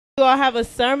You all have a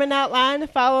sermon outline to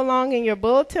follow along in your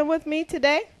bulletin with me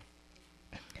today.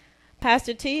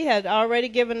 Pastor T had already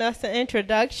given us an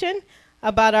introduction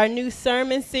about our new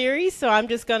sermon series, so I'm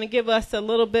just going to give us a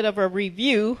little bit of a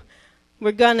review.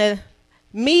 We're going to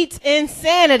meet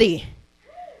insanity.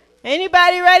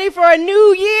 Anybody ready for a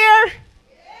new year? Yeah.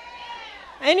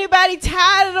 Anybody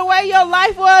tired of the way your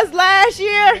life was last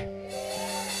year?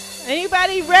 Yeah.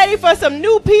 Anybody ready for some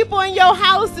new people in your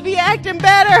house to be acting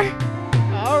better?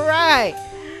 All right.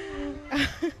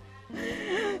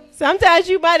 Sometimes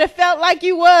you might have felt like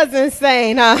you was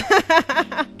insane,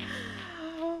 huh?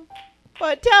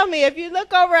 But tell me, if you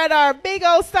look over at our big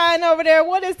old sign over there,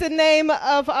 what is the name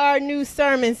of our new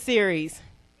sermon series?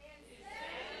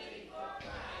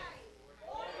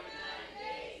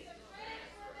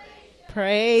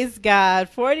 Praise God.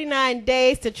 49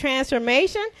 Days to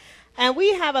Transformation. And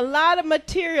we have a lot of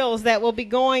materials that will be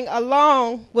going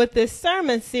along with this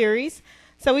sermon series.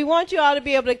 So we want you all to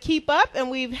be able to keep up,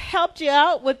 and we've helped you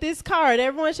out with this card.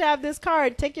 Everyone should have this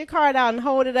card. Take your card out and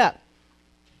hold it up.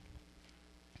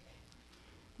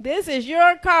 This is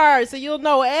your card, so you'll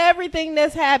know everything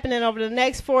that's happening over the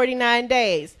next 49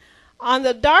 days. On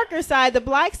the darker side, the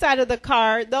black side of the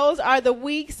card, those are the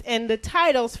weeks and the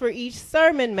titles for each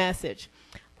sermon message.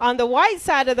 On the white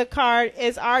side of the card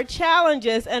is our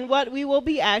challenges and what we will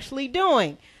be actually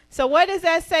doing. So what does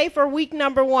that say for week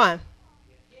number 1?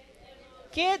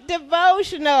 Get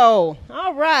devotional.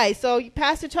 All right. So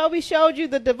Pastor Toby showed you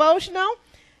the devotional.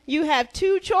 You have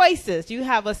two choices. You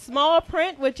have a small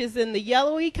print, which is in the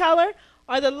yellowy color,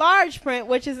 or the large print,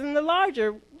 which is in the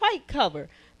larger white cover.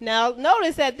 Now,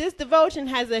 notice that this devotion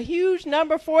has a huge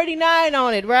number 49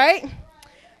 on it, right?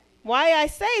 Why I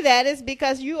say that is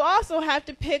because you also have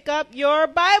to pick up your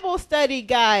Bible study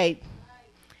guide.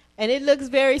 And it looks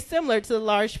very similar to the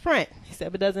large print,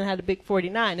 except it doesn't have the big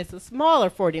 49. It's a smaller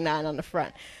 49 on the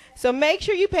front. So make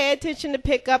sure you pay attention to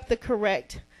pick up the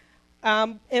correct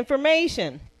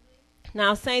information.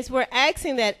 Now, saints, we're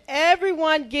asking that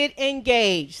everyone get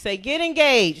engaged. Say, get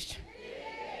engaged.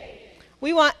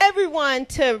 We want everyone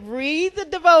to read the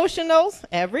devotionals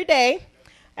every day.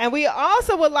 And we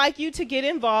also would like you to get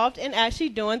involved in actually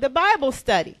doing the Bible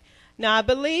study. Now, I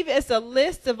believe it's a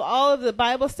list of all of the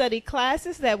Bible study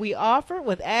classes that we offer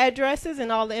with addresses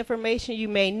and all the information you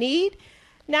may need.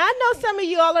 Now, I know some of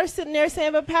you all are sitting there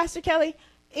saying, but Pastor Kelly,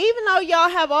 even though y'all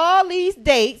have all these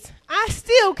dates, I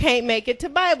still can't make it to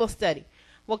Bible study.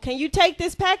 Well, can you take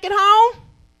this packet home?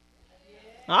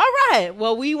 Yeah. All right.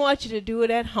 Well, we want you to do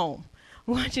it at home.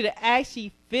 We want you to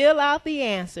actually fill out the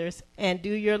answers and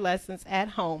do your lessons at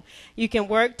home. You can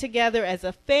work together as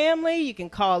a family. You can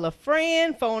call a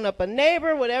friend, phone up a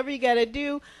neighbor, whatever you got to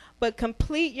do, but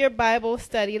complete your Bible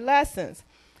study lessons.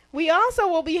 We also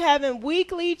will be having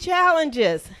weekly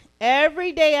challenges.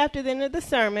 Every day after the end of the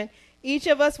sermon, each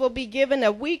of us will be given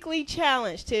a weekly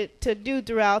challenge to do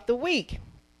throughout the week.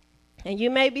 And you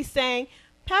may be saying,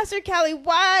 Pastor Kelly,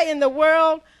 why in the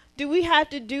world do we have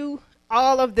to do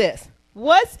all of this?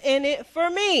 What's in it for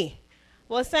me?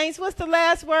 Well, saints, what's the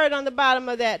last word on the bottom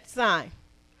of that sign?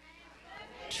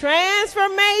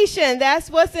 Transformation. That's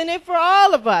what's in it for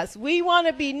all of us. We want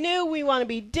to be new. We want to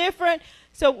be different.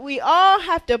 So we all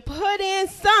have to put in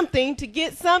something to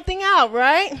get something out,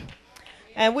 right?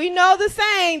 And we know the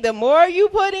saying, the more you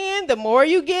put in, the more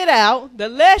you get out. The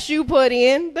less you put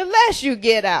in, the less you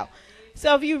get out.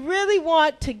 So if you really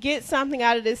want to get something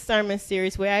out of this sermon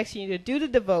series, we're asking you to do the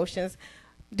devotions,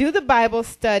 do the Bible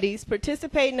studies,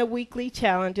 participate in the weekly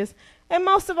challenges, and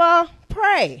most of all,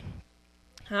 pray.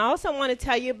 I also want to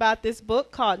tell you about this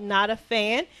book called Not a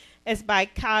Fan. It's by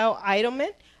Kyle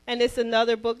Idleman, and it's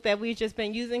another book that we've just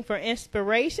been using for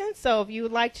inspiration. So if you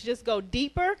would like to just go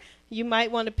deeper, you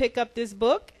might want to pick up this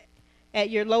book at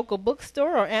your local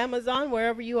bookstore or Amazon,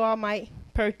 wherever you all might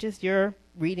purchase your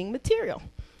reading material.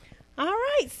 All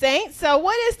right, saints. So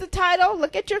what is the title?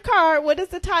 Look at your card. What is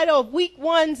the title of week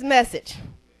 1's message?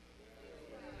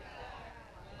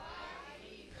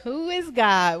 Who is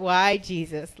God? Why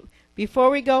Jesus?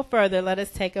 Before we go further, let us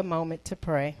take a moment to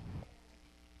pray.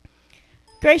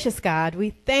 Gracious God, we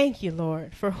thank you,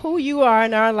 Lord, for who you are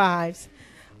in our lives.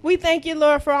 We thank you,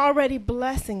 Lord, for already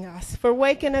blessing us, for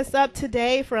waking us up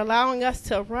today, for allowing us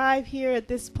to arrive here at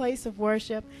this place of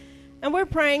worship. And we're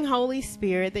praying, Holy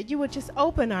Spirit, that you would just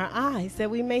open our eyes that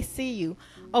we may see you,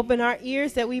 open our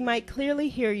ears that we might clearly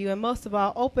hear you, and most of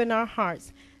all, open our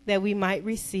hearts that we might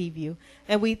receive you.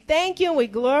 And we thank you and we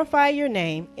glorify your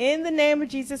name. In the name of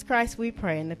Jesus Christ we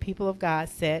pray. And the people of God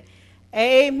said,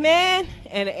 amen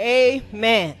and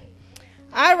amen.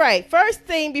 All right, first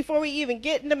thing before we even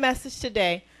get in the message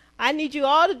today, I need you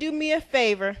all to do me a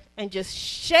favor and just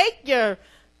shake your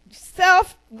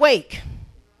yourself awake.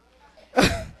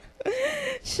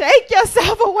 Shake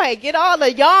yourself awake. Get all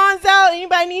the yawns out.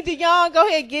 Anybody need to yawn? Go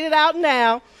ahead, get it out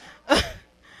now.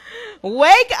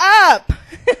 Wake up.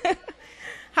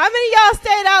 How many of y'all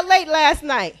stayed out late last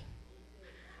night?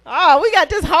 Oh, we got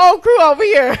this whole crew over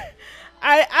here.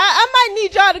 I might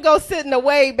need y'all to go sit in the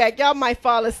way back. Y'all might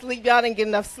fall asleep. Y'all didn't get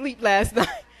enough sleep last night.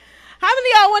 How many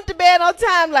of y'all went to bed on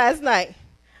time last night?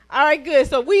 All right, good.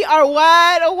 So we are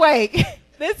wide awake.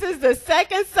 This is the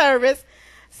second service.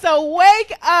 So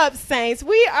wake up, saints.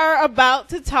 We are about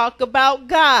to talk about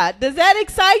God. Does that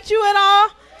excite you at all?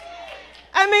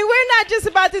 I mean, we're not just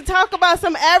about to talk about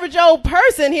some average old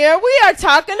person here. We are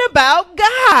talking about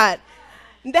God.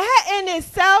 That in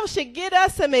itself should get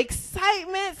us some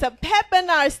excitement, some pep in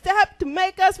our step to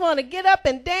make us want to get up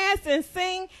and dance and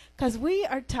sing, because we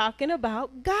are talking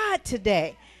about God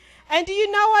today. And do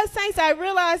you know what, saints? I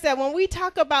realize that when we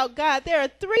talk about God, there are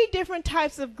three different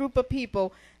types of group of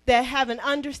people that have an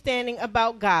understanding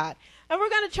about God. And we're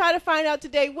going to try to find out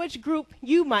today which group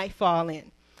you might fall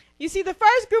in. You see, the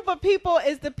first group of people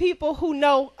is the people who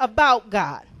know about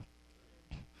God.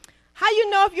 How you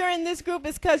know if you're in this group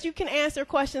is because you can answer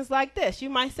questions like this. You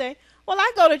might say, well,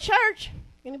 I go to church.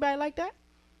 Anybody like that?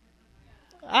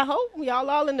 I hope y'all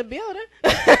all in the building.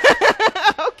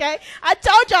 Okay. I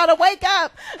told y'all to wake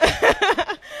up.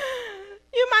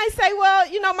 You might say, well,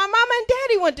 you know, my mama and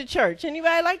daddy went to church.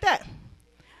 Anybody like that?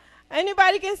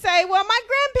 Anybody can say, well, my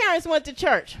grandparents went to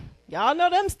church. Y'all know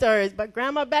them stories, but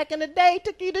grandma back in the day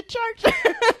took you to church.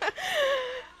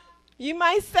 You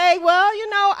might say, well, you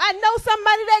know, I know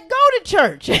somebody that go to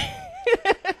church.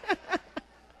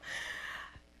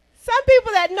 Some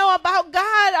people that know about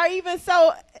God are even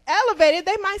so elevated,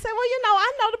 they might say, well, you know,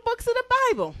 I know the books of the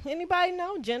Bible. Anybody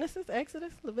know? Genesis,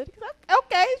 Exodus, Leviticus?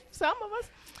 Okay, some of us.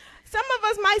 Some of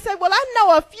us might say, well, I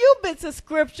know a few bits of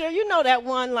scripture. You know that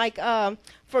one like,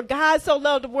 for God so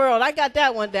loved the world. I got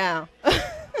that one down.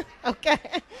 Okay.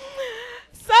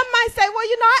 Some might say, well,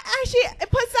 you know, I actually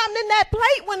put something in that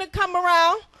plate when it come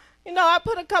around. You know, I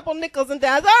put a couple nickels and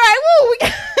dimes. All right, woo.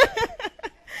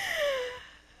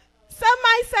 Some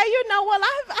might say, you know, well,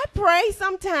 I pray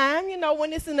sometime, you know,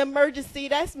 when it's an emergency.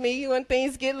 That's me. When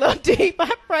things get a little deep,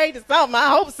 I pray to something. I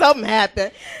hope something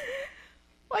happens.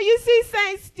 Well, you see,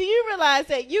 saints, do you realize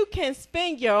that you can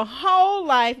spend your whole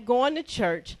life going to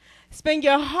church, spend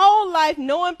your whole life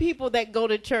knowing people that go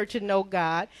to church and know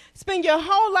God, spend your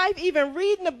whole life even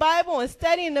reading the Bible and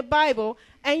studying the Bible,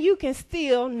 and you can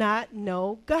still not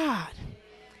know God?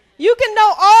 You can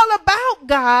know all about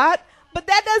God, but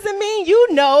that doesn't mean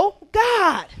you know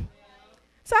God.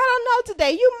 So I don't know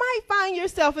today. You might find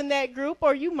yourself in that group,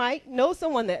 or you might know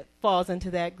someone that falls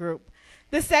into that group.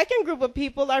 The second group of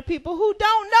people are people who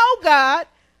don't know God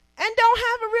and don't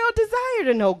have a real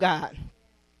desire to know God.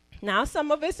 Now,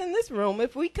 some of us in this room,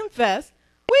 if we confess,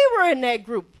 we were in that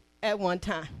group at one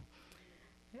time.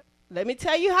 Let me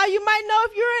tell you how you might know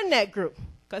if you're in that group.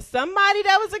 Because somebody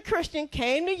that was a Christian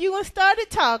came to you and started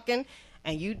talking,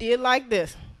 and you did like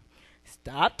this.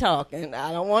 Stop talking.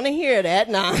 I don't want to hear that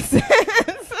nonsense.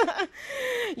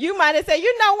 You might have said,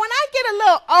 you know, when I get a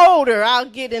little older, I'll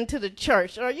get into the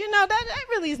church. Or, you know, that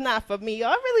really is not for me. Or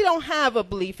I really don't have a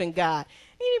belief in God.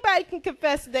 Anybody can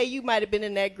confess today you might have been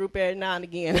in that group every now and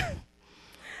again.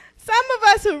 Some of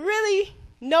us who really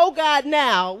know God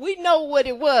now, we know what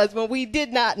it was when we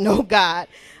did not know God.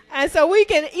 And so we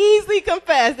can easily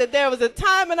confess that there was a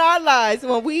time in our lives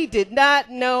when we did not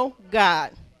know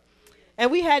God.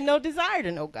 And we had no desire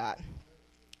to know God.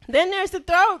 Then there's the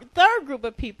third group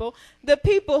of people, the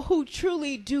people who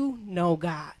truly do know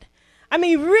God. I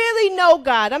mean, really know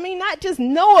God. I mean, not just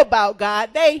know about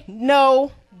God, they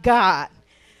know God.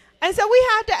 And so we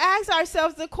have to ask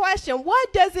ourselves the question,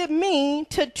 what does it mean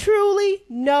to truly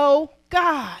know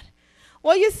God?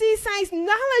 Well, you see, saints,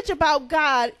 knowledge about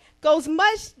God goes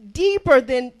much deeper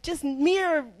than just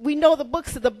mere, we know the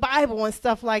books of the Bible and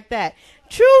stuff like that.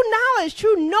 True knowledge,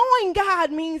 true knowing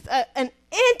God means an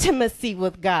intimacy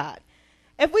with God.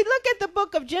 If we look at the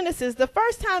book of Genesis, the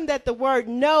first time that the word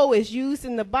know is used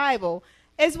in the Bible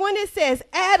is when it says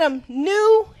Adam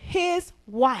knew his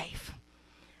wife.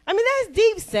 I mean, that's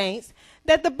deep, saints,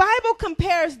 that the Bible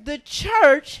compares the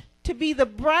church to be the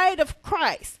bride of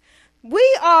Christ.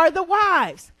 We are the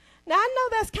wives. Now, I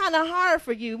know that's kind of hard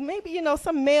for you. Maybe, you know,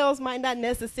 some males might not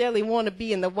necessarily want to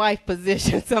be in the wife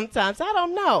position sometimes. I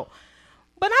don't know.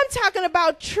 But I'm talking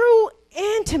about true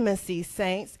intimacy,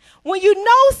 saints. When you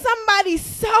know somebody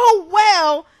so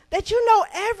well that you know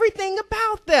everything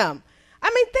about them.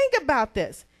 I mean, think about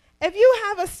this. If you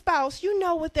have a spouse, you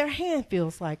know what their hand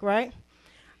feels like, right?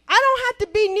 I don't have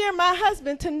to be near my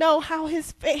husband to know how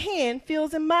his hand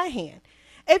feels in my hand.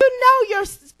 If you know your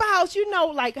spouse, you know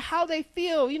like how they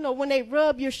feel, when they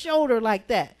rub your shoulder like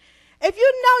that. If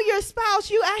you know your spouse,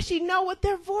 you actually know what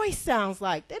their voice sounds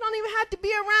like. They don't even have to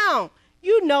be around.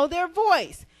 You know their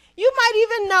voice. You might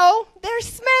even know their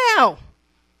smell.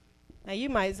 Now you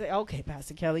might say, okay,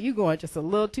 Pastor Kelly, you're going just a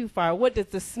little too far. What does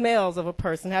the smells of a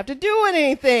person have to do with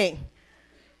anything?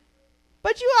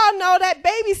 But you all know that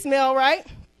baby smell, right?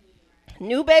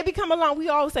 New baby come along, we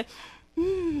always say,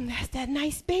 that's that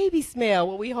nice baby smell.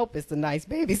 Well, we hope it's a nice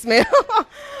baby smell.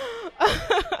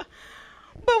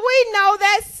 But we know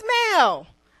that smell.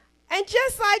 And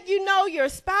just like you know your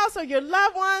spouse or your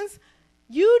loved ones,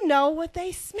 you know what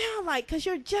they smell like because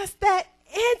you're just that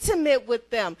intimate with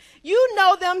them. You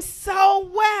know them so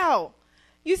well.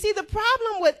 You see, the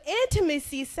problem with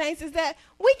intimacy, saints, is that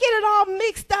we get it all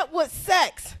mixed up with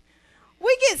sex.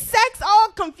 We get sex all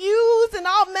confused and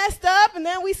all messed up, and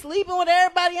then we sleeping with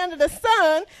everybody under the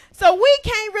sun, so we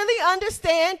can't really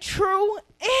understand true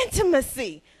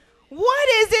intimacy. What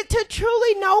is it to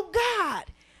truly know God?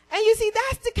 And you see,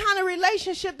 that's the kind of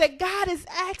relationship that God is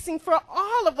asking for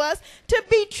all of us, to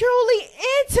be truly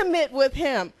intimate with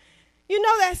him. You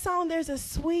know that song, there's a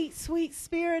sweet, sweet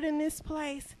spirit in this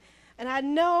place, and I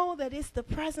know that it's the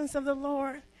presence of the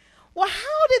Lord. Well,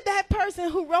 how did that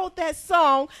person who wrote that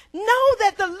song know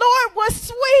that the Lord was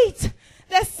sweet?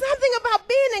 There's something about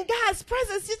being in God's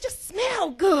presence, it just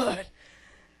smells good.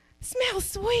 Smells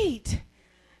sweet.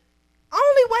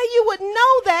 Only way you would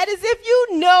know that is if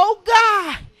you know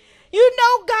God. You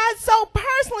know God so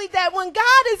personally that when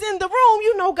God is in the room,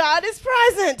 you know God is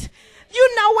present.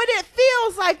 You know what it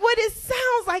feels like, what it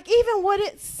sounds like, even what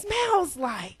it smells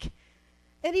like.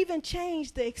 It even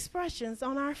changed the expressions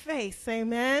on our face.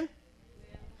 Amen.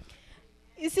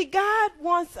 You see, God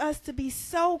wants us to be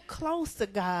so close to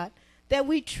God that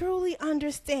we truly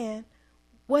understand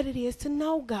what it is to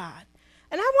know God.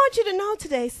 And I want you to know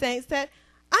today, saints, that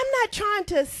I'm not trying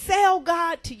to sell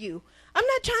God to you. I'm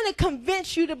not trying to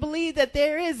convince you to believe that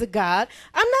there is a God.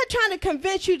 I'm not trying to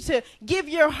convince you to give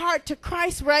your heart to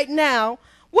Christ right now.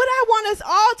 What I want us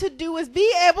all to do is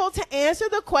be able to answer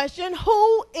the question,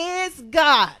 who is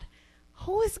God?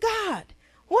 Who is God?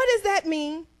 What does that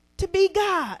mean to be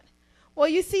God? Well,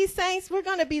 you see, saints, we're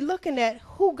going to be looking at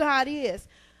who God is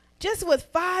just with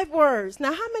 5 words.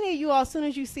 Now, how many of you all, as soon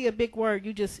as you see a big word,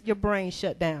 your brain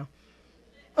shut down?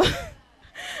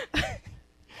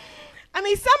 I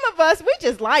mean, some of us, we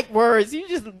just like words.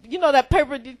 You know that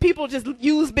people just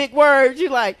use big words. You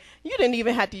didn't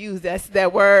even have to use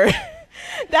that word.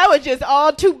 That was just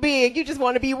all too big. You just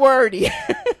want to be wordy.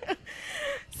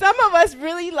 Some of us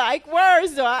really like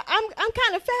words. So I'm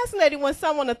kind of fascinated when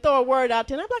someone will throw a word out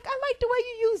there, and I'm like, I like the way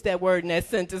you use that word in that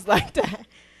sentence like that.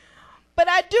 But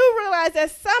I do realize that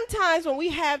sometimes when we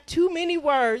have too many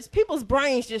words, people's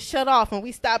brains just shut off and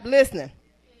we stop listening.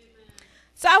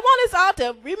 So I want us all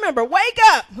to remember, wake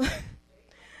up.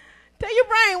 Tell your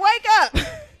brain, wake up.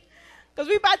 Because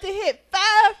we're about to hit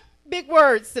 5 big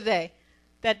words today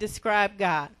that describe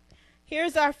God.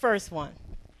 Here's our first one.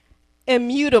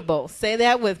 Immutable. Say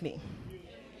that with me.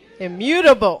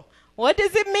 Immutable. What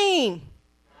does it mean?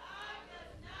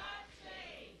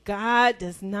 God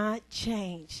does not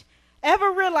change.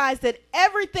 Ever realize that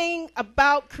everything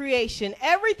about creation,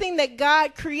 everything that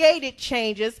God created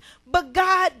changes, but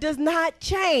God does not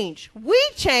change. We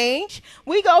change.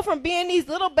 We go from being these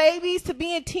little babies to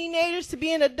being teenagers to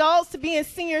being adults to being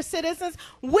senior citizens.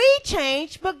 We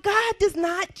change, but God does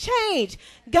not change.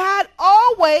 God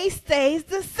always stays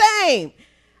the same.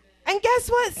 And guess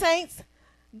what, saints?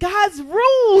 God's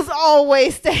rules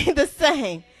always stay the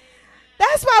same.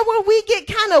 That's why when we get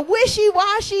kind of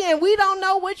wishy-washy and we don't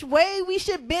know which way we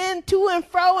should bend to and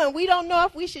fro and we don't know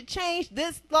if we should change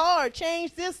this law or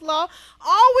change this law,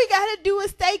 all we got to do is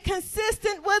stay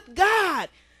consistent with God.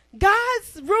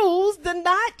 God's rules do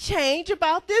not change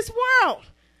about this world.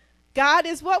 God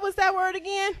is, what was that word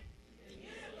again?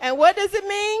 And what does it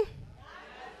mean?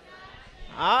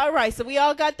 All right, so we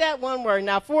all got that one word.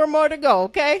 Now 4 more to go,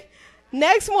 okay?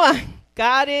 Next one.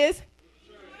 God is,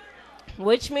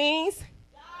 which means?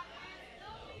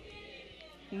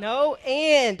 No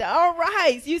end. All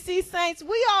right. You see, saints,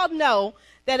 we all know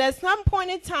that at some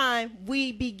point in time,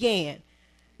 we began.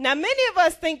 Now, many of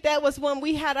us think that was when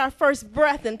we had our first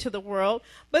breath into the world,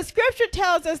 but Scripture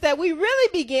tells us that we really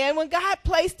began when God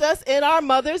placed us in our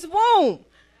mother's womb.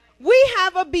 We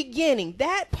have a beginning.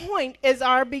 That point is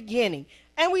our beginning.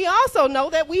 And we also know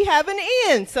that we have an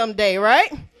end someday,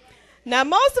 right? Now,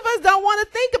 most of us don't want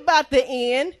to think about the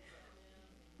end.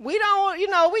 We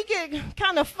don't, we get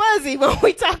kind of fuzzy when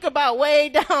we talk about way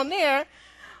down there.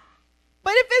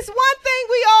 But if it's one thing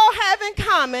we all have in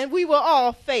common, we will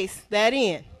all face that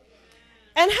end.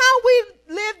 And how we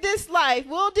live this life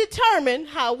will determine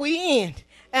how we end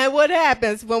and what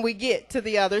happens when we get to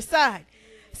the other side.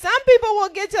 Some people will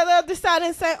get to the other side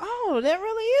and say, oh, there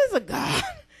really is a God.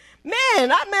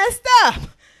 Man, I messed up.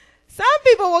 Some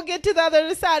people will get to the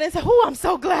other side and say, oh, I'm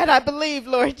so glad I believe,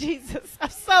 Lord Jesus. I'm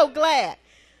so glad.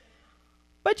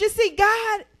 But you see,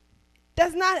 God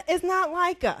is not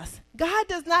like us. God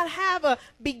does not have a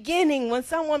beginning when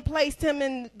someone placed him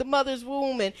in the mother's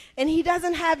womb, and he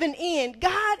doesn't have an end.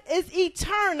 God is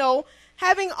eternal,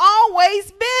 having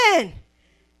always been.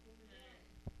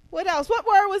 What else? What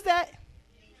word was that?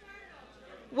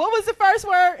 What was the first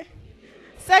word?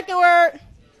 Second word?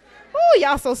 Oh,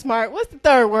 y'all so smart. What's the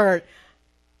third word?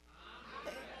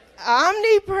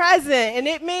 Omnipresent. And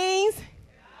it means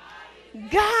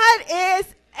God is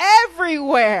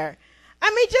everywhere. I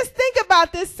mean, just think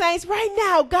about this, saints. Right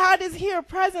now, God is here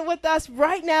present with us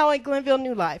right now in Glenville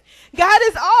New Life. God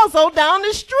is also down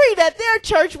the street at their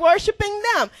church worshiping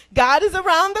them. God is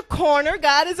around the corner.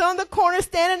 God is on the corner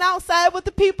standing outside with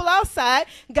the people outside.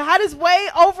 God is way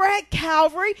over at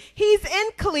Calvary. He's in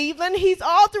Cleveland. He's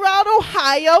all throughout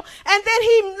Ohio. And then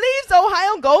he leaves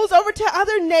Ohio and goes over to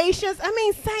other nations. I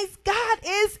mean, saints, God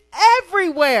is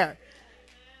everywhere.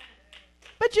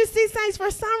 But you see, saints, for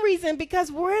some reason,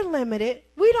 because we're limited,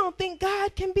 we don't think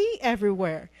God can be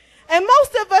everywhere. And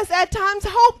most of us at times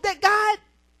hope that God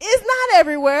is not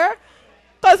everywhere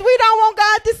because we don't want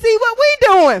God to see what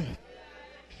we're doing.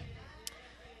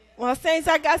 Well, saints,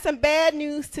 I got some bad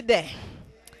news today.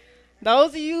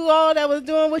 Those of you all that was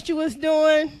doing what you was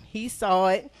doing, he saw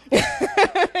it.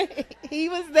 He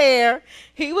was there.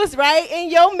 He was right in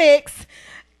your mix.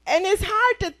 And it's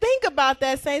hard to think about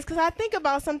that, saints, because I think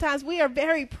about sometimes we are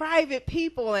very private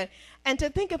people, and to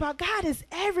think about God is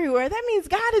everywhere. That means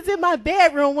God is in my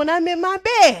bedroom when I'm in my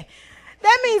bed.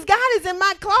 That means God is in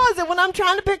my closet when I'm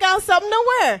trying to pick out something to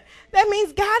wear. That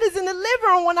means God is in the living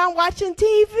room when I'm watching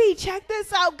TV. Check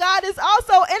this out. God is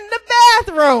also in the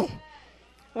bathroom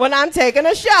when I'm taking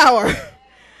a shower.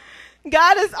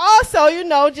 God is also,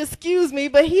 just excuse me,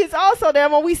 but he is also there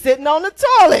when we sitting on the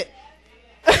toilet.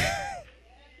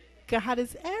 God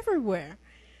is everywhere.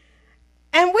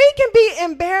 And we can be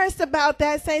embarrassed about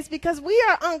that, saints, because we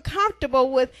are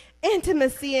uncomfortable with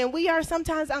intimacy, and we are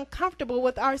sometimes uncomfortable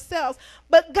with ourselves.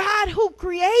 But God, who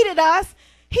created us,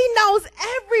 he knows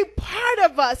every part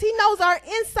of us. He knows our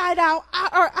inside out,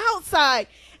 our outside.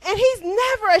 And he's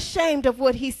never ashamed of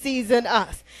what he sees in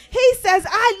us. He says,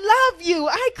 I love you.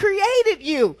 I created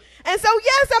you. And so,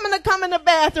 yes, I'm going to come in the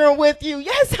bathroom with you.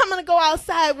 Yes, I'm going to go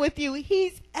outside with you.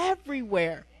 He's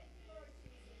everywhere.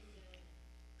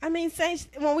 I mean, saints,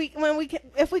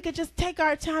 if we could just take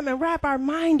our time and wrap our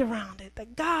mind around it,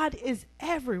 that God is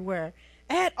everywhere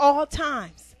at all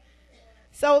times.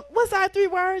 So what's our 3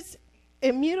 words?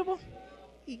 Immutable.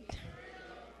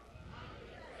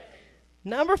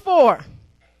 Number 4.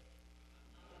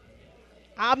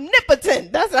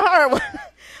 Omnipotent. That's a hard one.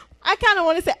 I kind of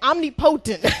want to say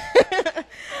omnipotent.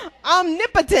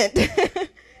 Omnipotent.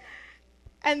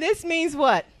 And this means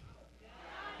what?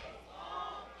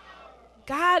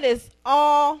 God is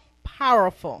all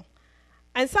powerful.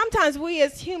 And sometimes we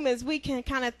as humans, we can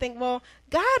kind of think, well,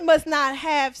 God must not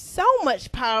have so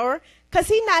much power because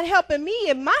he's not helping me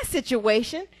in my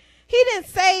situation. He didn't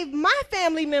save my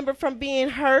family member from being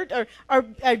hurt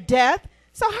or death.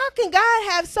 So how can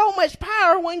God have so much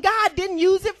power when God didn't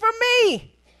use it for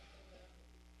me?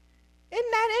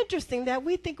 Isn't that interesting that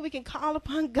we think we can call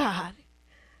upon God,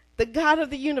 the God of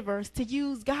the universe, to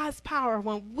use God's power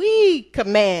when we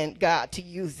command God to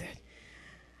use it?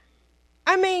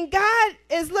 I mean, God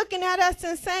is looking at us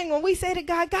and saying, when we say to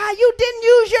God, God, you didn't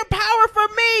use your power for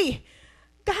me.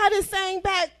 God is saying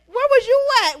back, where was you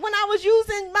at when I was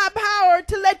using my power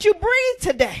to let you breathe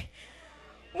today?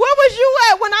 Where was you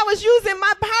at when I was using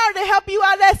my power to help you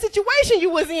out of that situation you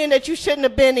was in that you shouldn't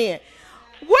have been in?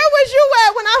 Where was you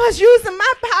at when I was using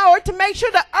my power to make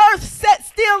sure the earth sat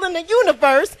still in the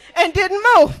universe and didn't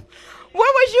move?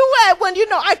 Where was you at when,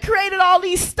 I created all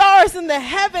these stars in the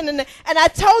heaven and I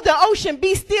told the ocean,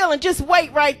 be still and just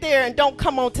wait right there and don't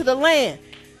come onto the land?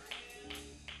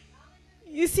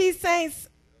 You see, saints,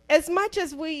 as much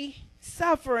as we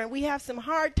suffer and we have some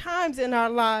hard times in our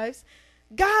lives,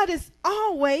 God is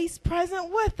always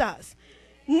present with us,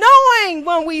 knowing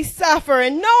when we suffer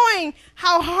and knowing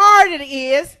how hard it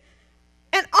is,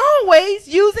 and always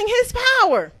using his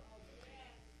power.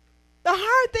 The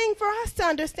hard thing for us to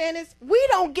understand is we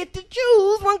don't get to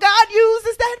choose when God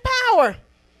uses that power.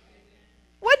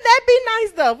 Wouldn't that be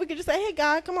nice, though? We could just say, hey,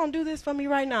 God, come on, do this for me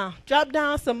right now. Drop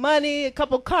down some money, a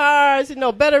couple cars,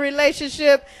 better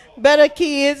relationship, better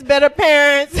kids, better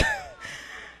parents.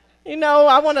 You know,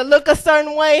 I want to look a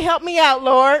certain way. Help me out,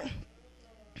 Lord.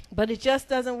 But it just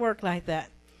doesn't work like that.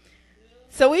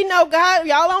 So we know God,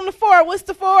 y'all on the 4. What's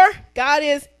the 4? God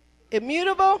is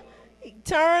immutable,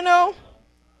 eternal,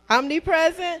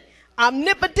 omnipresent,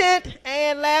 omnipotent,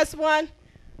 and last one,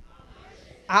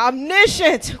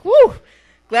 omniscient. Woo!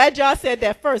 Glad y'all said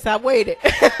that first. I waited.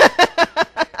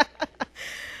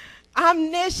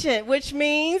 Omniscient, which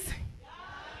means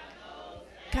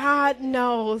God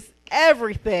knows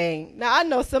everything. Now, I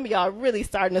know some of y'all are really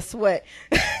starting to sweat.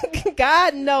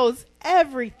 God knows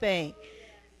everything.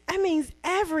 That means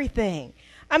everything.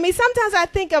 I mean, sometimes I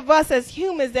think of us as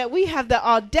humans that we have the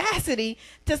audacity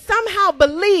to somehow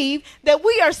believe that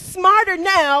we are smarter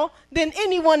now than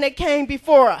anyone that came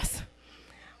before us.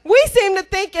 We seem to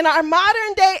think in our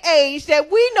modern day age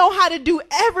that we know how to do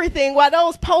everything while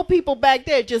those poor people back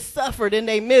there just suffered in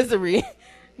their misery.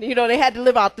 You know, they had to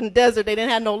live out in the desert. They didn't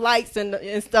have no lights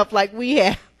and stuff like we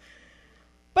have.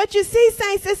 But you see,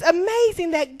 saints, it's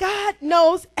amazing that God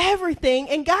knows everything,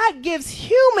 and God gives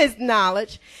humans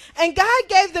knowledge, and God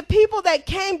gave the people that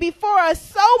came before us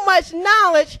so much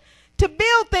knowledge to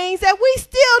build things that we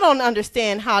still don't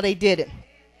understand how they did it.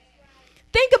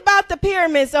 Think about the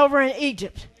pyramids over in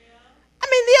Egypt. I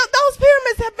mean, those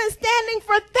pyramids have been standing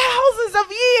for thousands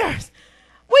of years.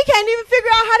 We can't even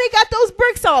figure out how they got those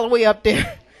bricks all the way up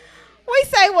there. We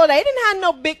say, well, they didn't have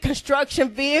no big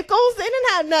construction vehicles. They didn't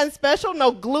have nothing special,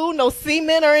 no glue, no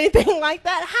cement or anything like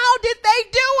that. How did they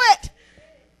do it?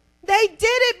 They did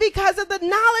it because of the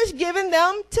knowledge given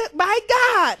them by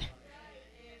God.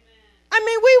 I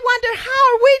mean, we wonder,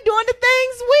 how are we doing the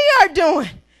things we are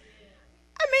doing?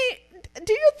 I mean,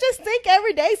 do you just think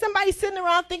every day somebody's sitting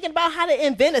around thinking about how to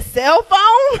invent a cell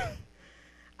phone?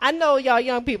 I know y'all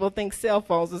young people think cell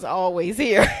phones is always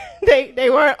here. They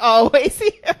weren't always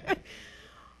here.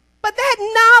 But that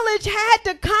knowledge had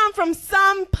to come from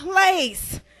some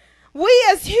place. We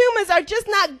as humans are just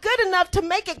not good enough to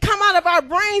make it come out of our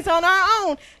brains on our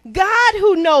own. God,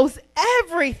 who knows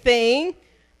everything,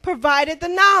 provided the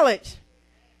knowledge.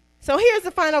 So here's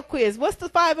the final quiz. What's the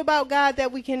 5 about God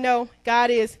that we can know?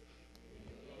 God is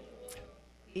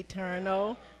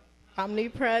eternal,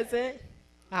 omnipresent,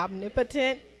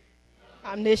 omnipotent,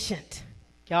 omniscient.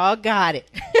 Y'all got it.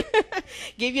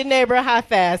 Give your neighbor a high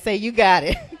five. Say, you got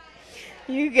it.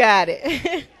 You got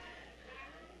it.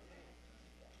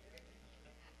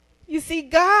 You see,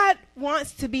 God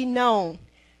wants to be known.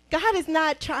 God is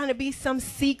not trying to be some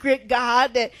secret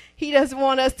God that he doesn't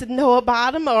want us to know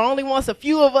about him or only wants a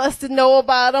few of us to know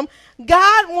about him.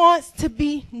 God wants to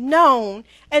be known,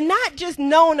 and not just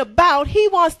known about. He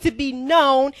wants to be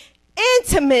known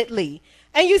intimately.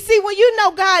 And you see, when you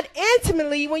know God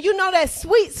intimately, when you know that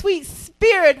sweet, sweet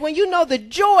spirit, when you know the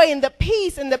joy and the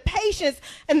peace and the patience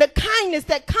and the kindness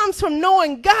that comes from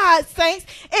knowing God, saints,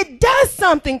 it does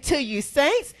something to you,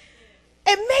 saints.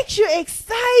 It makes you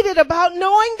excited about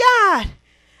knowing God.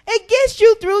 It gets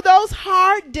you through those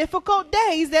hard, difficult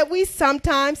days that we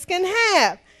sometimes can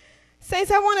have.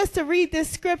 Saints, I want us to read this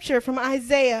scripture from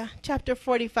Isaiah chapter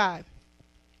 45.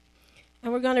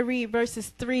 And we're going to read verses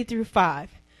 3 through 5.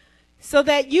 So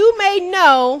that you may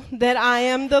know that I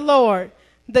am the Lord,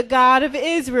 the God of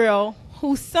Israel,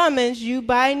 who summons you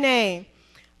by name.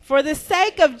 For the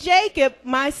sake of Jacob,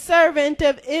 my servant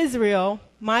of Israel,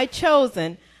 my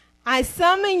chosen, I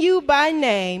summon you by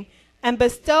name and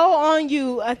bestow on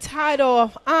you a title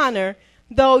of honor,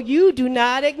 though you do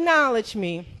not acknowledge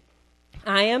me.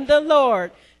 I am the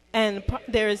Lord, and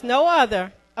there is no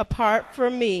other apart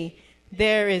from me.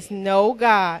 There is no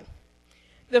God.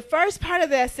 The first part of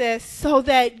that says, so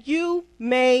that you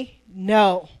may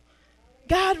know.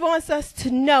 God wants us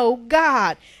to know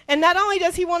God. And not only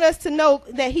does he want us to know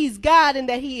that he's God and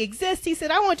that he exists, he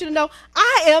said, I want you to know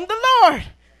I am the Lord.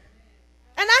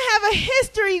 And I have a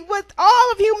history with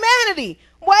all of humanity,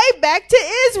 way back to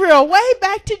Israel, way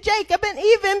back to Jacob, and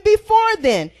even before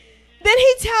then. Then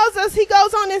he tells us, he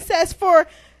goes on and says, for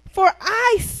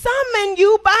I summon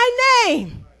you by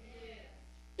name.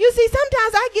 You see,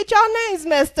 sometimes I get y'all names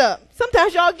messed up.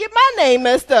 Sometimes y'all get my name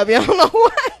messed up. Y'all don't know who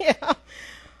I am.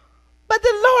 But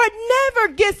the Lord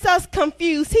never gets us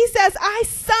confused. He says, I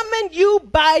summon you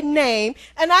by name,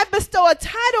 and I bestow a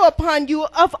title upon you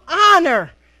of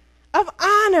honor. Of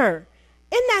honor.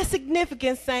 Isn't that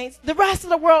significant, saints? The rest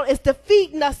of the world is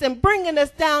defeating us and bringing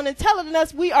us down and telling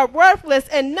us we are worthless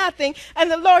and nothing. And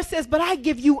the Lord says, but I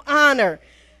give you honor.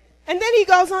 And then he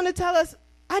goes on to tell us,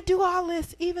 I do all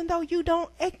this even though you don't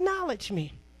acknowledge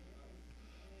me.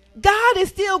 God is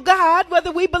still God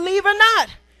whether we believe or not.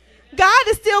 God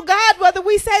is still God whether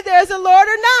we say there is a Lord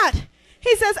or not.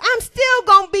 He says, I'm still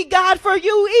going to be God for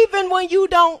you even when you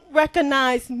don't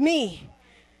recognize me.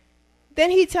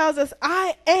 Then he tells us,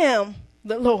 I am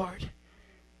the Lord.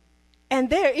 And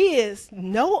there is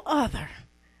no other.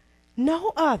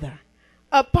 No other.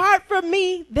 Apart from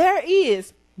me, there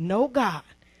is no God.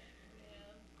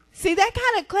 See, that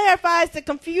kind of clarifies the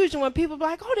confusion when people are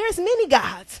like, oh, there's many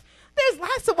gods. There's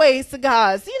lots of ways to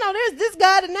gods. You know, there's this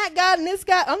God and that God and this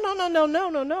God.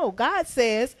 Oh, no. God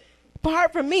says,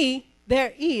 apart from me,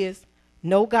 there is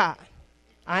no God.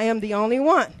 I am the only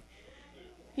one.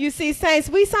 You see, saints,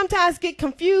 we sometimes get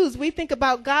confused. We think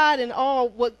about God and all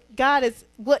what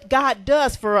God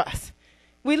does for us.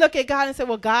 We look at God and say,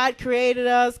 well, God created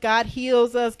us. God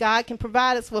heals us. God can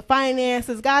provide us with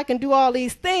finances. God can do all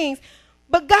these things.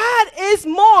 But God is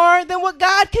more than what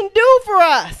God can do for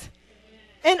us.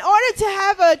 In order to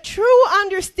have a true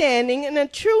understanding and a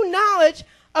true knowledge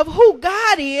of who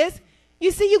God is,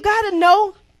 you see, you got to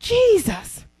know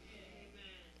Jesus.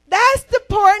 That's the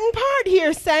important part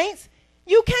here, saints.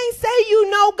 You can't say you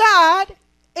know God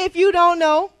if you don't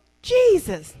know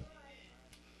Jesus.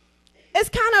 It's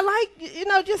kind of like, you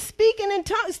know, just speaking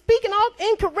all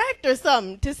incorrect or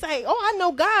something to say, oh, I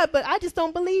know God, but I just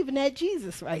don't believe in that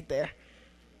Jesus right there.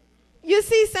 You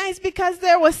see, saints, because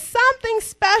there was something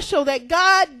special that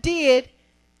God did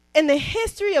in the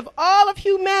history of all of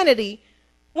humanity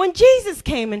when Jesus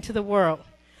came into the world.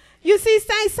 You see,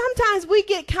 saints, sometimes we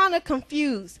get kind of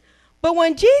confused. But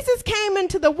when Jesus came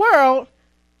into the world,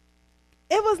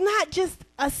 it was not just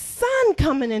a son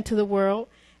coming into the world.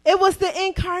 It was the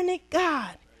incarnate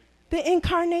God, the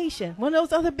incarnation, one of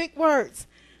those other big words.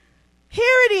 Here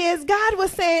it is. God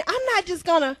was saying, I'm not just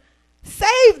going to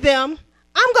save them.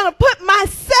 I'm going to put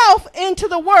myself into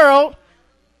the world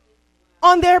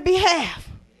on their behalf.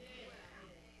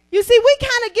 You see, we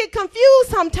kind of get confused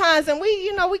sometimes, and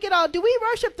we get all, do we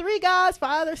worship three gods,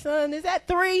 Father, Son? Is that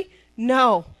three?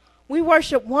 No. We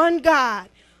worship one God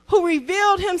who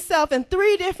revealed himself in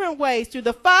three different ways, through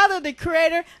the Father, the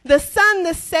Creator, the Son,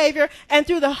 the Savior, and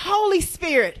through the Holy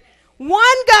Spirit.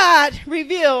 One God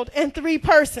revealed in three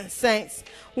persons, saints.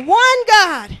 One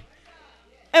God.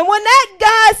 And when that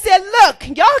God said,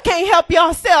 look, y'all can't help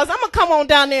yourselves. I'm going to come on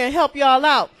down there and help y'all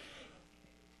out.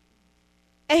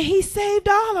 And he saved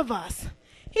all of us.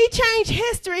 He changed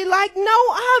history like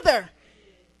no other.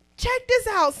 Check this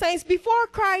out, saints. Before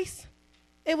Christ,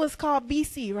 it was called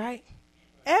BC, right?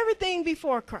 Everything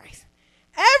before Christ.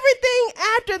 Everything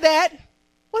after that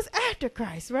was after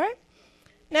Christ, right?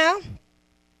 Now,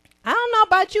 I don't know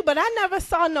about you, but I never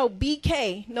saw no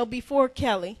BK, no before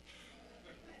Kellie.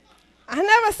 I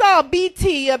never saw a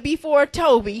BT or before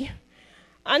Toby.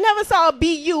 I never saw a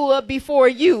BU or before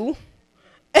you.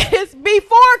 It's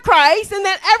before Christ and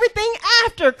then everything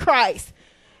after Christ.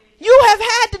 You have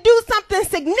had to do something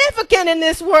significant in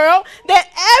this world that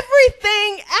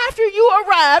everything after you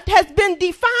arrived has been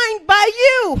defined by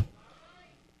you.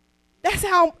 That's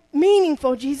how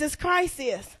meaningful Jesus Christ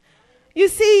is. You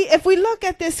see, if we look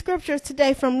at this scripture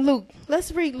today from Luke,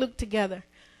 let's read Luke together.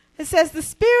 It says, the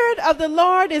Spirit of the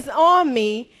Lord is on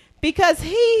me because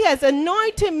he has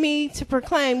anointed me to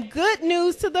proclaim good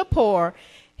news to the poor.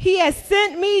 He has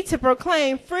sent me to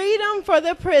proclaim freedom for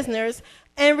the prisoners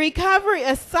and recovery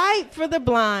of sight for the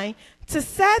blind, to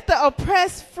set the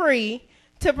oppressed free,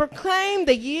 to proclaim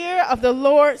the year of the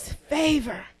Lord's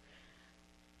favor.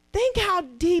 Think how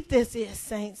deep this is,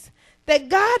 saints, that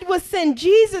God would send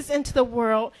Jesus into the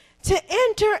world to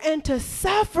enter into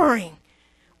suffering.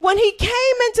 When he came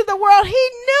into the world, he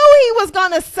knew he was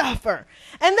going to suffer.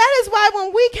 And that is why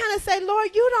when we kind of say,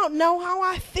 Lord, you don't know how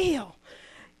I feel.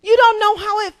 You don't know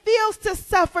how it feels to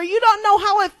suffer. You don't know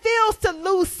how it feels to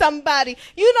lose somebody.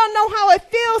 You don't know how it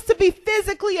feels to be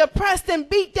physically oppressed and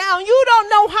beat down. You don't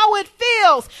know how it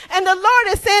feels. And the Lord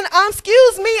is saying,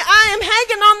 excuse me, I am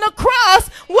hanging on the cross.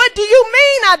 What do you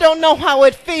mean I don't know how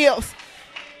it feels?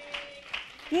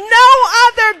 No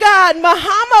other God,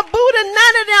 Muhammad, Buddha,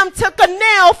 none of them took a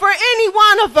nail for any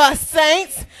one of us,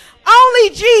 saints. Only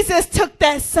Jesus took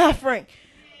that suffering.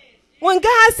 When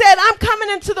God said, I'm coming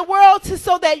into the world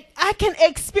so that I can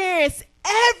experience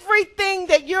everything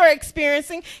that you're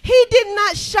experiencing, he did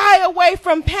not shy away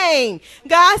from pain.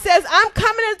 God says, I'm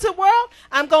coming into the world.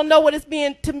 I'm going to know what it's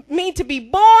mean to be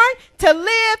born, to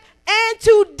live, and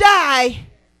to die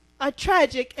a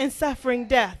tragic and suffering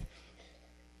death.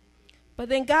 But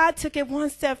then God took it one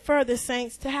step further,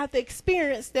 saints, to have the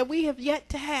experience that we have yet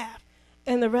to have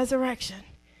in the resurrection.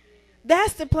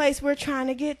 That's the place we're trying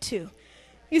to get to.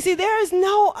 You see, there is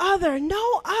no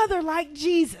other like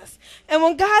Jesus. And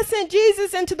when God sent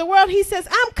Jesus into the world, he says,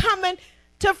 I'm coming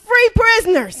to free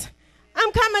prisoners.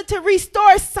 I'm coming to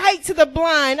restore sight to the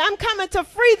blind. I'm coming to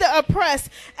free the oppressed.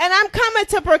 And I'm coming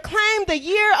to proclaim the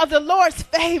year of the Lord's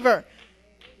favor.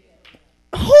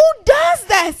 Who does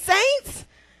that, saints?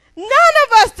 None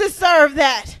of us deserve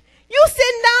that. You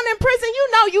sitting down in prison,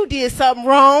 you know you did something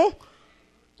wrong.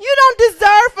 You don't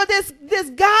deserve for this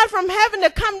God from heaven to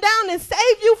come down and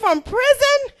save you from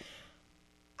prison.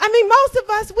 I mean, most of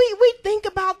us, we think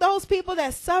about those people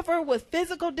that suffer with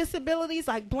physical disabilities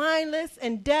like blindness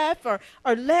and deaf or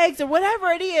legs or whatever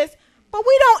it is, but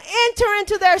we don't enter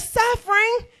into their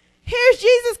suffering. Here's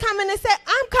Jesus coming and said,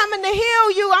 I'm coming to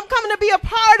heal you. I'm coming to be a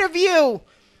part of you.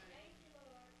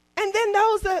 And then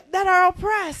those that are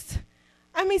oppressed.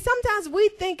 I mean, sometimes we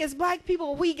think as black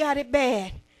people, we got it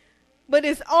bad. But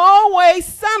it's always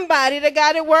somebody that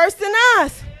got it worse than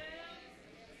us.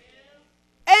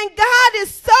 And God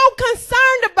is so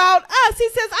concerned about us. He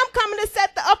says, I'm coming to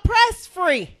set the oppressed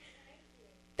free.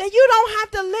 That you don't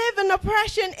have to live in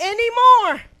oppression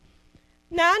anymore.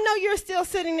 Now, I know you're still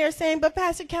sitting there saying, but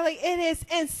Pastor Kellie, it is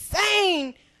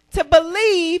insane to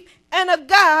believe in a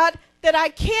God that I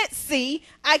can't see,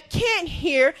 I can't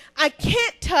hear, I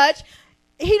can't touch.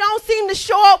 He don't seem to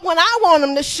show up when I want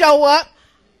him to show up.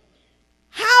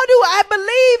 How do I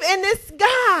believe in this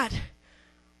God?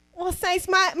 Well, saints,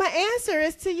 my answer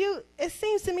is to you, it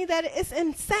seems to me that it's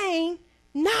insane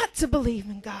not to believe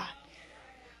in God.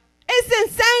 It's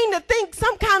insane to think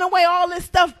some kind of way all this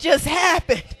stuff just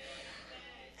happened.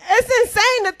 It's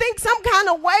insane to think some kind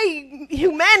of way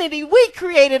humanity, we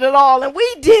created it all and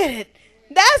we did it.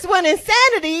 That's what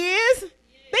insanity is.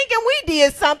 Thinking we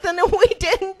did something and we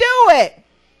didn't do it.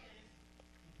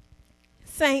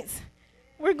 Saints,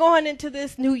 we're going into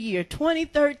this new year,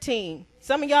 2013.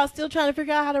 Some of y'all still trying to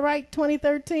figure out how to write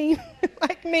 2013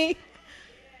 like me.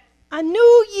 A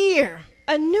new year,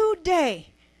 a new day.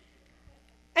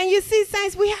 And you see,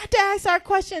 saints, we have to ask our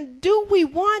question, do we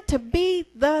want to be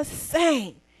the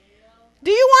same? Do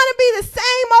you want to be the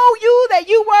same old you that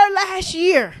you were last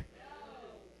year?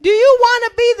 Do you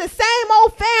want to be the same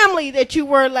old family that you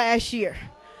were last year?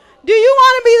 Do you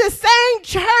want to be the same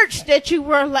church that you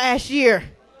were last year?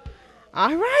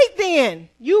 All right, then.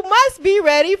 You must be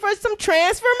ready for some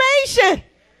transformation.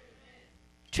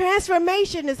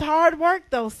 Transformation is hard work,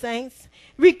 though, saints.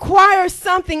 Requires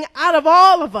something out of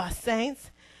all of us, saints.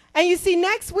 And you see,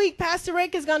 next week, Pastor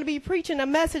Rick is going to be preaching a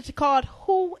message called,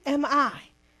 Who Am I?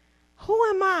 Who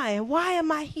am I and why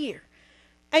am I here?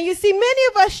 And you see, many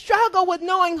of us struggle with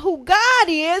knowing who God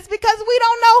is because we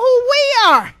don't know who we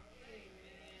are.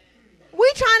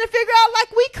 We're trying to figure out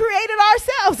like we created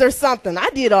ourselves or something.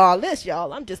 I did all this,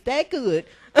 y'all. I'm just that good.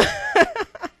 But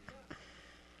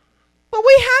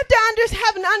we have to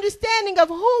have an understanding of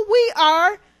who we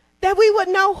are that we would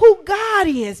know who God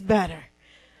is better.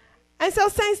 And so,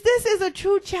 saints, this is a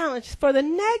true challenge for the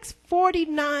next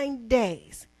 49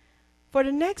 days. For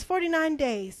the next 49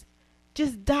 days,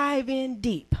 just dive in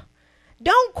deep.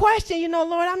 Don't question,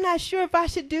 Lord, I'm not sure if I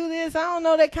should do this. I don't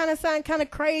know, that kind of sound kind of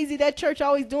crazy. That church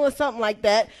always doing something like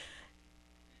that.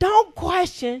 Don't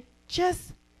question,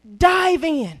 just dive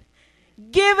in.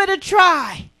 Give it a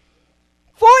try.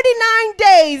 49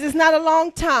 days is not a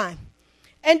long time.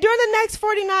 And during the next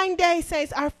 49 days,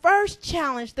 saints, our first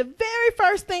challenge, the very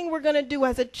first thing we're going to do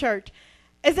as a church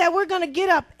is that we're going to get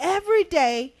up every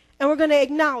day and we're going to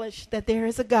acknowledge that there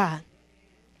is a God.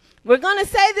 We're going to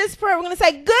say this prayer. We're going to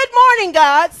say, good morning,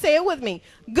 God. Say it with me.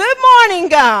 Good morning,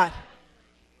 God.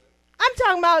 I'm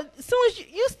talking about as soon as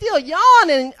you still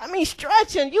yawning,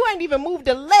 stretching. You ain't even moved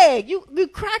a leg. You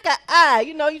crack an eye.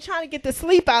 You're trying to get the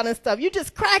sleep out and stuff. You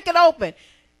just crack it open.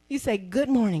 You say, good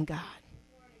morning, God.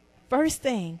 First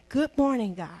thing, good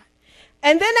morning, God.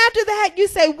 And then after that, you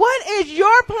say, what is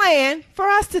your plan for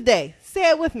us today? Say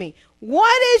it with me.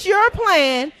 What is your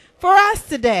plan for us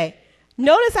today?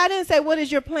 Notice I didn't say, what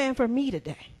is your plan for me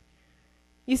today?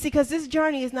 You see, because this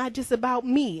journey is not just about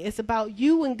me. It's about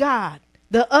you and God,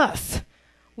 the us.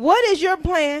 What is your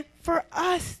plan for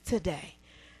us today?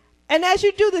 And as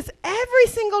you do this every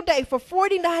single day for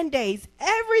 49 days,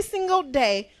 every single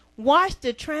day, watch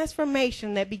the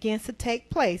transformation that begins to take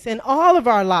place in all of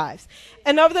our lives.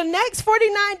 And over the next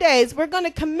 49 days, we're going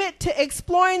to commit to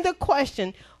exploring the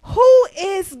question, who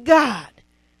is God?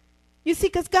 You see,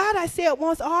 because God, I said,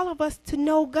 wants all of us to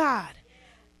know God.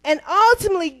 And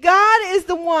ultimately, God is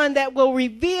the one that will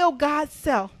reveal God's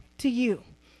self to you.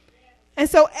 And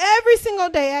so every single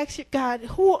day, ask your God,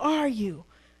 who are you?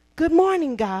 Good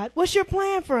morning, God. What's your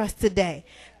plan for us today?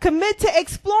 Commit to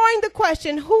exploring the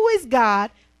question, who is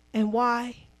God and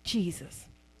why Jesus?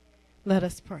 Let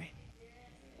us pray.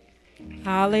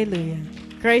 Hallelujah.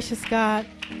 Gracious God,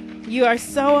 you are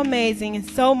so amazing and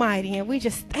so mighty, and we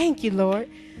just thank you, Lord.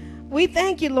 We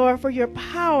thank you, Lord, for your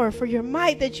power, for your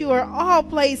might, that you are all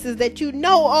places, that you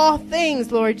know all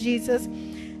things, Lord Jesus.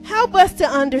 Help us to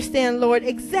understand, Lord,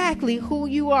 exactly who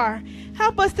you are.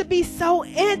 Help us to be so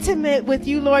intimate with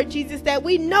you, Lord Jesus, that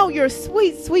we know your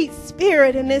sweet, sweet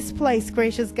spirit in this place,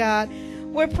 gracious God.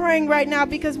 We're praying right now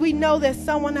because we know that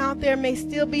someone out there may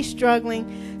still be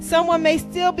struggling. Someone may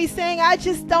still be saying, I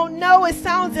just don't know. It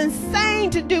sounds insane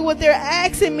to do what they're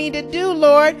asking me to do,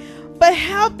 Lord. But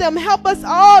help them. Help us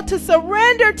all to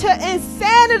surrender to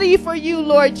insanity for you,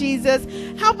 Lord Jesus.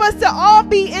 Help us to all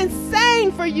be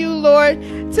insane for you, Lord.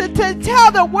 To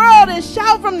tell the world and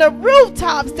shout from the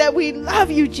rooftops that we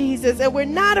love you, Jesus, and we're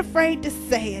not afraid to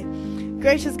say it.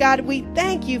 Gracious God, we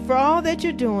thank you for all that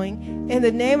you're doing. In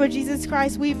the name of Jesus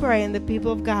Christ, we pray. And the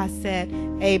people of God said,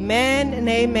 amen and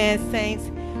amen, saints.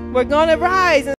 We're going to rise.